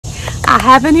I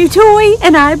have a new toy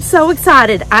and I'm so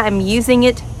excited. I am using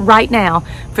it right now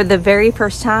for the very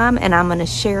first time and I'm going to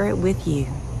share it with you.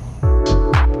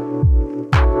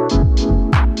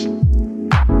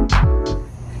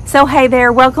 So hey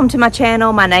there, welcome to my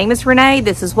channel. My name is Renee.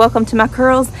 This is Welcome to My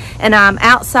Curls and I'm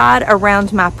outside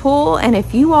around my pool. And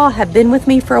if you all have been with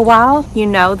me for a while, you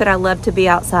know that I love to be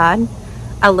outside.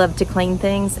 I love to clean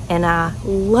things and I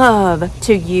love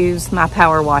to use my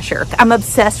power washer. I'm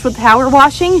obsessed with power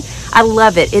washing. I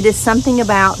love it. It is something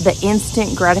about the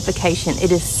instant gratification.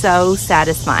 It is so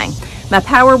satisfying. My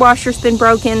power washer's been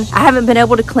broken. I haven't been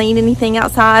able to clean anything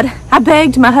outside. I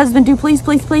begged my husband to please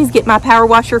get my power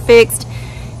washer fixed.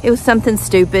 It was something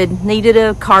stupid, needed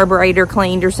a carburetor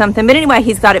cleaned or something. But anyway,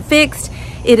 he's got it fixed.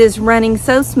 It is running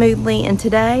so smoothly and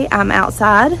today I'm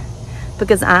outside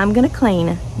because I'm gonna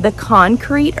clean the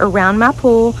concrete around my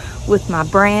pool with my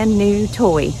brand new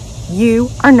toy. You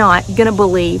are not gonna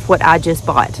believe what I just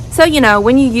bought. So you know,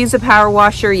 when you use a power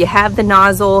washer, you have the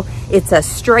nozzle, it's a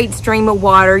straight stream of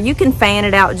water. You can fan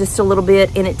it out just a little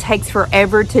bit and it takes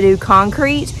forever to do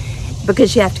concrete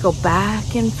because you have to go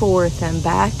back and forth and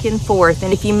back and forth.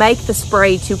 And if you make the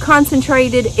spray too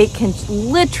concentrated, it can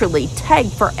literally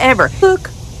take forever. Look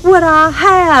what I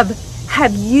have.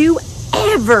 Have you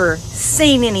ever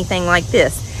seen anything like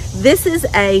this? This is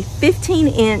a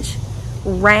 15-inch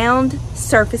round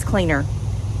surface cleaner.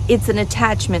 It's an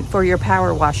attachment for your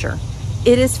power washer.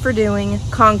 It is for doing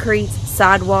concrete,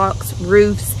 sidewalks,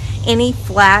 roofs, any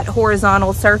flat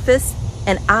horizontal surface.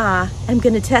 And I am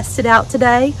going to test it out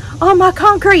today on my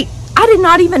concrete. I did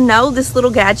not even know this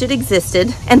little gadget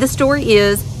existed. And the story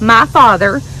is my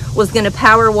father was going to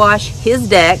power wash his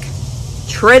deck,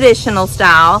 traditional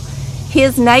style.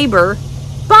 His neighbor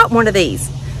bought one of these.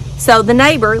 So the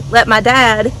neighbor let my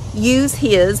dad use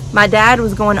his. My dad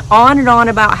was going on and on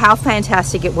about how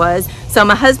fantastic it was. So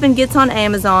my husband gets on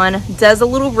Amazon, does a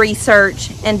little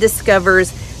research and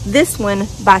discovers this one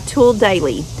by Tool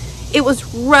Daily. It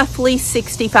was roughly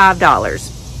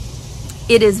 $65.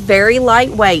 It is very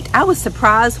lightweight. I was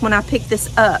surprised when I picked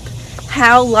this up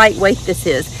how lightweight this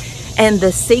is. And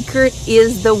the secret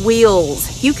is the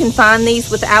wheels. You can find these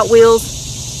without wheels.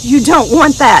 You don't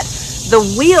want that.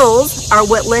 The wheels are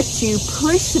what lets you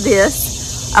push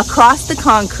this across the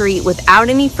concrete without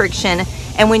any friction.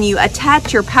 And when you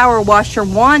attach your power washer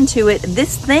wand to it,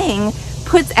 this thing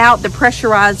puts out the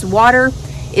pressurized water.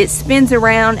 It spins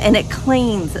around and it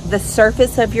cleans the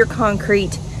surface of your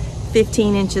concrete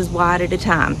 15 inches wide at a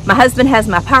time. My husband has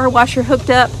my power washer hooked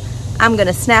up. I'm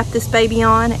gonna snap this baby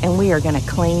on and we are gonna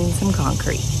clean some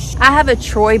concrete. I have a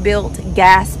Troy-built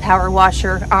gas power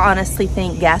washer. I honestly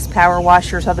think gas power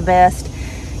washers are the best.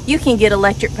 You can get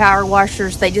electric power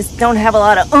washers. They just don't have a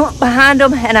lot of oomph behind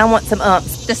them and I want some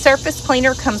oomph. The surface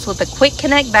cleaner comes with a quick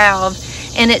connect valve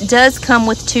and it does come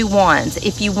with 2 wands.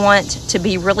 If you want to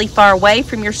be really far away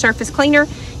from your surface cleaner,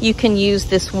 you can use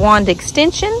this wand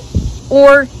extension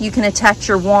or you can attach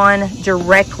your wand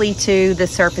directly to the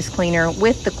surface cleaner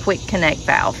with the quick connect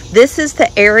valve. This is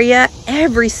the area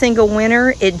every single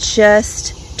winter, it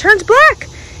just turns black.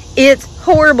 It's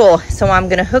horrible. So I'm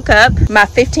gonna hook up my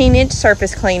 15-inch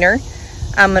surface cleaner.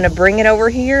 I'm gonna bring it over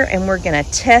here and we're gonna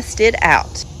test it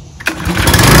out.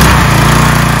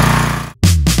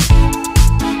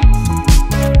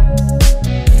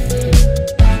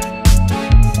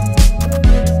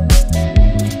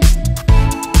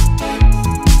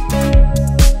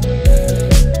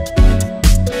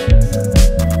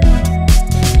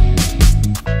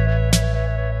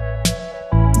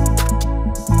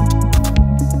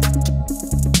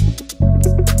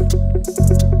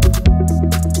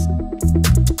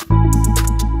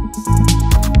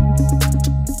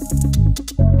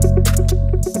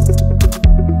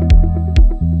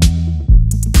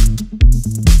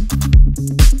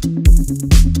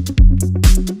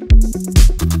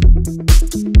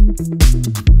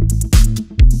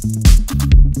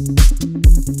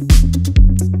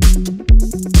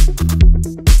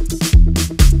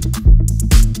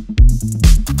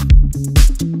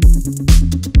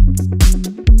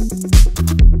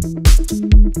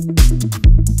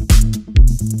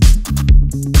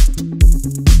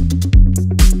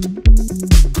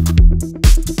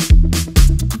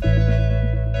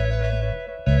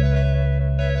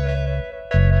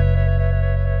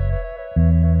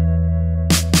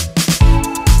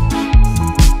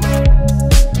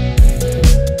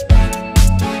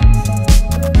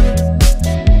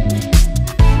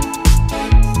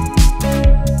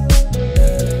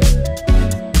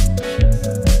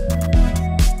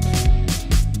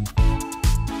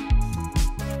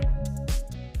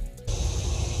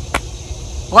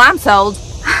 Well, I'm sold.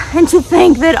 And to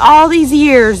think that all these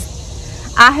years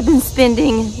I have been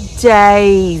spending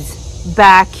days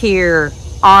back here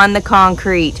on the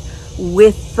concrete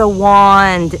with the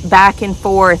wand back and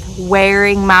forth,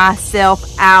 wearing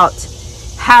myself out.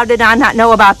 How did I not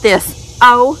know about this?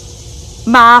 Oh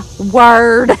my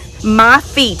word. My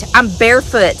feet, I'm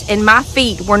barefoot and my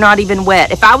feet were not even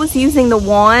wet. If I was using the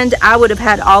wand, I would have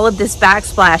had all of this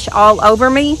backsplash all over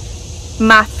me.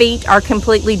 My feet are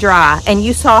completely dry, and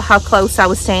you saw how close I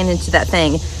was standing to that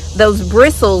thing. Those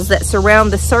bristles that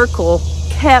surround the circle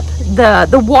kept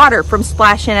the water from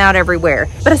splashing out everywhere.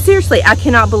 But seriously, I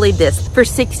cannot believe this. For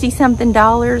 $60-something,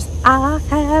 I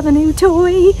have a new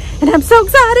toy, and I'm so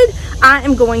excited. I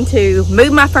am going to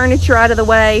move my furniture out of the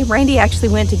way. Randy actually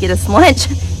went to get us lunch.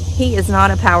 He is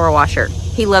not a power washer.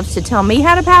 He loves to tell me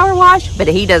how to power wash, but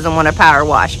he doesn't want to power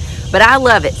wash. But I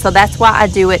love it, so that's why I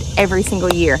do it every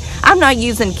single year. I'm not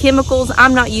using chemicals.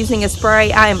 I'm not using a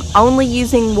spray. I am only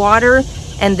using water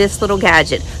and this little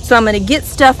gadget. So I'm gonna get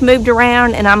stuff moved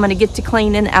around, and I'm gonna get to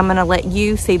cleaning. I'm gonna let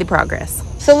you see the progress.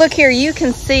 So look here, you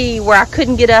can see where I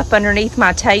couldn't get up underneath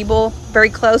my table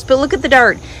very close, but look at the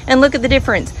dirt and look at the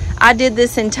difference. I did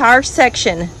this entire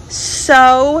section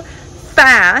so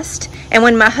fast, and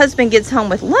when my husband gets home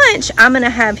with lunch, I'm gonna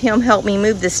have him help me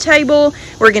move this table.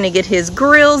 We're gonna get his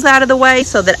grills out of the way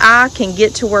so that I can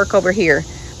get to work over here.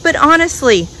 But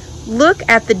honestly, look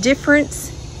at the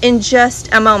difference in just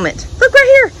a moment. Look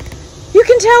right here. You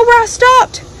can tell where I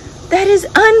stopped. That is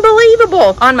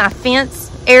unbelievable. On my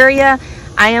fence area,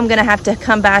 I am gonna have to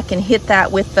come back and hit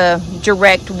that with the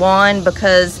direct wand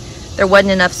because there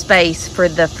wasn't enough space for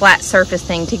the flat surface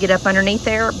thing to get up underneath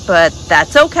there, but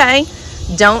that's okay.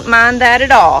 Don't mind that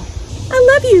at all.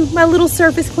 I love you, my little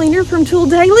surface cleaner from Tool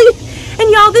Daily.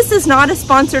 And y'all, this is not a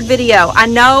sponsored video. I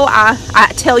know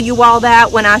I tell you all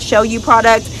that when I show you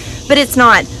products, but it's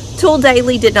not. Tool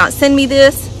Daily did not send me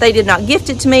this. They did not gift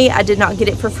it to me. I did not get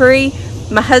it for free.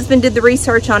 My husband did the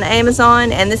research on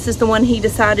Amazon, and this is the one he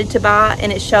decided to buy,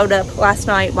 and it showed up last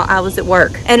night while I was at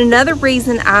work. And another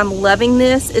reason I'm loving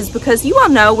this is because you all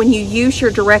know when you use your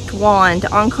direct wand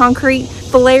on concrete,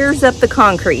 flares up the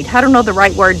concrete. I don't know the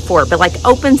right word for it, but like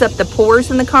opens up the pores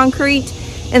in the concrete.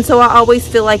 And so I always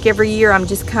feel like every year I'm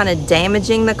just kind of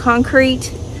damaging the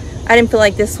concrete. I didn't feel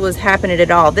like this was happening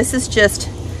at all. This is just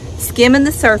skimming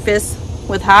the surface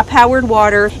with high-powered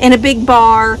water in a big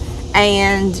bar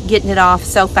and getting it off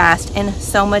so fast and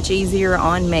so much easier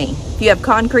on me. If you have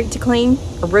concrete to clean,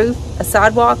 a roof, a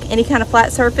sidewalk, any kind of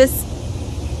flat surface,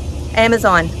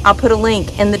 Amazon. I'll put a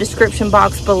link in the description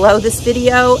box below this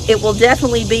video. It will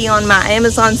definitely be on my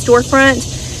Amazon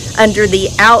storefront under the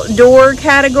outdoor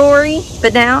category.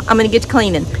 But now I'm gonna get to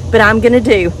cleaning. But I'm gonna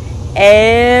do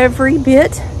every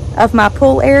bit of my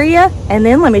pool area, and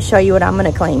then let me show you what I'm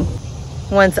gonna clean.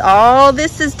 Once all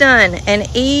this is done, and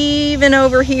even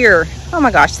over here, oh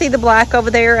my gosh, see the black over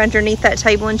there underneath that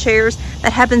table and chairs?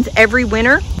 That happens every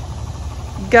winter.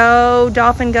 Go,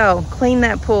 Dolphin, go. Clean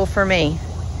that pool for me.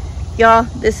 Y'all,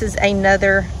 this is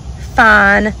another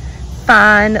fine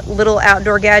little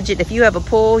outdoor gadget. If you have a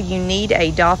pool, you need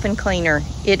a Dolphin cleaner.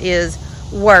 It is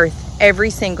worth every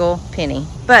single penny.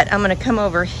 But I'm gonna come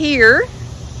over here.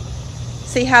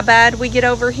 See how bad we get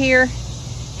over here?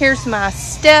 Here's my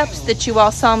steps that you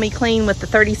all saw me clean with the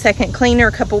 30-second cleaner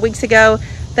a couple weeks ago.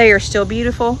 They are still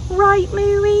beautiful, right,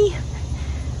 Mooey?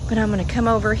 But I'm gonna come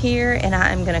over here and I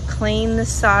am gonna clean the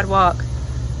sidewalk.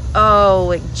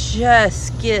 Oh, it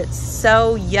just gets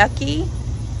so yucky.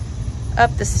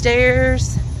 Up the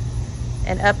stairs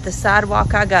and up the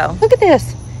sidewalk I go. Look at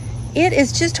this. It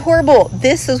is just horrible.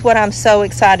 This is what I'm so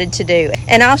excited to do.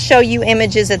 And I'll show you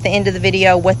images at the end of the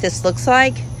video what this looks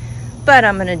like. But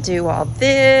I'm gonna do all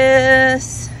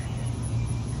this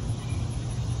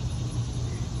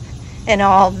and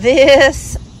all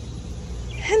this,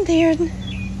 and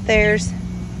there's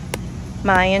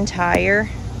my entire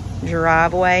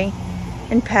driveway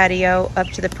and patio up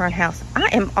to the front house. I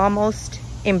am almost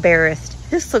embarrassed.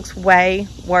 This looks way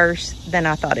worse than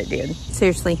I thought it did.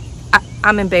 Seriously,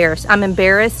 I'm embarrassed. I'm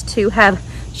embarrassed to have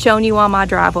shown you on my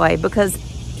driveway because,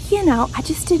 you know, I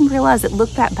just didn't realize it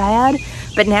looked that bad.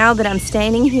 But now that I'm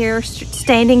standing here,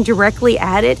 standing directly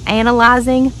at it,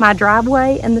 analyzing my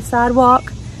driveway and the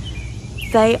sidewalk,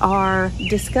 they are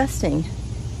disgusting.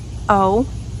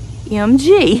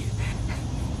 OMG.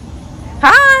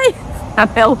 Hi, I'm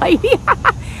L Lady.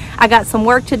 I got some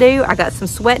work to do. I got some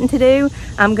sweating to do.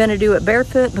 I'm gonna do it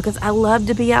barefoot because I love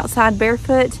to be outside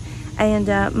barefoot.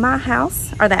 And my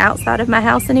house, or the outside of my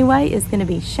house anyway, is gonna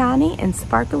be shiny and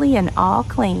sparkly and all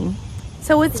clean.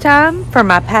 So it's time for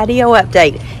my patio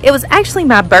update. It was actually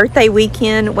my birthday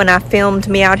weekend when I filmed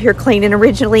me out here cleaning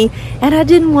originally, and I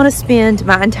didn't want to spend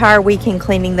my entire weekend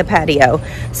cleaning the patio.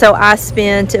 So I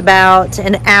spent about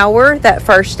an hour that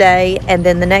first day, and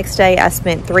then the next day I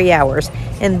spent 3 hours.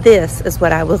 And this is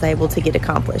what I was able to get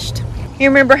accomplished. You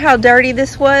remember how dirty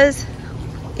this was?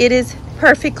 It is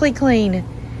perfectly clean,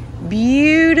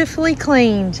 beautifully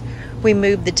cleaned. We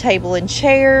moved the table and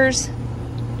chairs.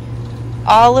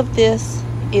 All of this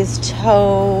is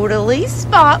totally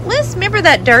spotless. Remember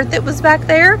that dirt that was back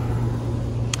there?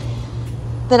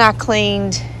 Then I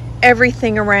cleaned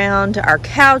everything around our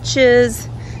couches.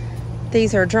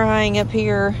 These are drying up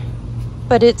here,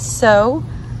 but it's so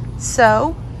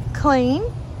clean.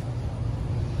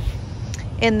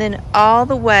 And then all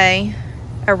the way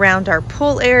around our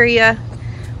pool area,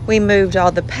 we moved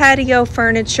all the patio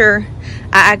furniture.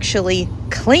 I actually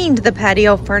cleaned the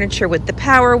patio furniture with the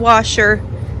power washer,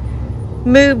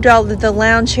 moved all of the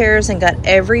lounge chairs, and got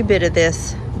every bit of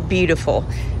this beautiful.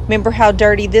 Remember how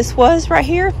dirty this was right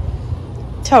here?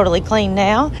 Totally clean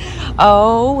now.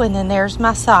 Oh, and then there's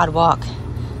my sidewalk.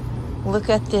 Look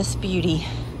at this beauty.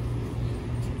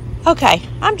 Okay,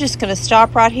 I'm just gonna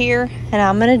stop right here and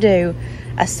I'm gonna do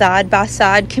a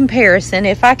side-by-side comparison,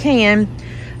 if I can,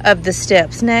 of the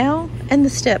steps now and the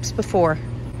steps before.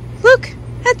 Look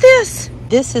at this.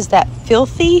 This is that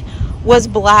filthy, was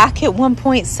black at one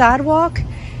point sidewalk.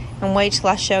 And wait till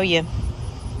I show you.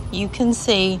 You can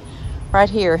see right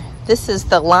here. This is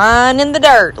the line in the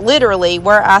dirt, literally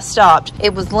where I stopped.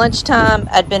 It was lunchtime.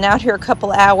 I'd been out here a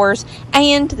couple hours,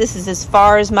 and this is as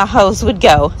far as my hose would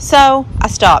go. So I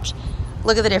stopped.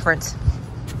 Look at the difference.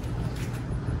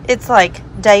 It's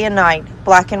like day and night,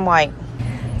 black and white.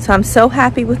 So I'm so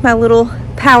happy with my little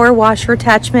power washer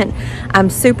attachment. I'm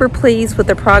super pleased with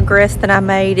the progress that I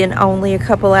made in only a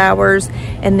couple hours.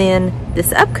 And then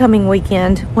this upcoming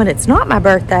weekend, when it's not my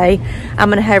birthday, I'm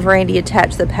gonna have Randy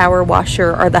attach the power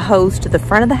washer or the hose to the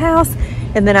front of the house.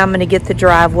 And then I'm gonna get the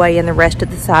driveway and the rest of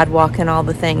the sidewalk and all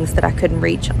the things that I couldn't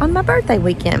reach on my birthday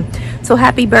weekend. So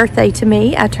happy birthday to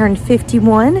me. I turned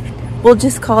 51. We'll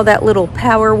just call that little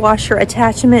power washer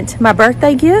attachment my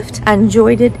birthday gift. I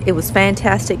enjoyed it. It was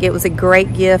fantastic. It was a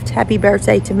great gift. Happy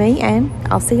birthday to me, and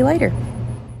I'll see you later.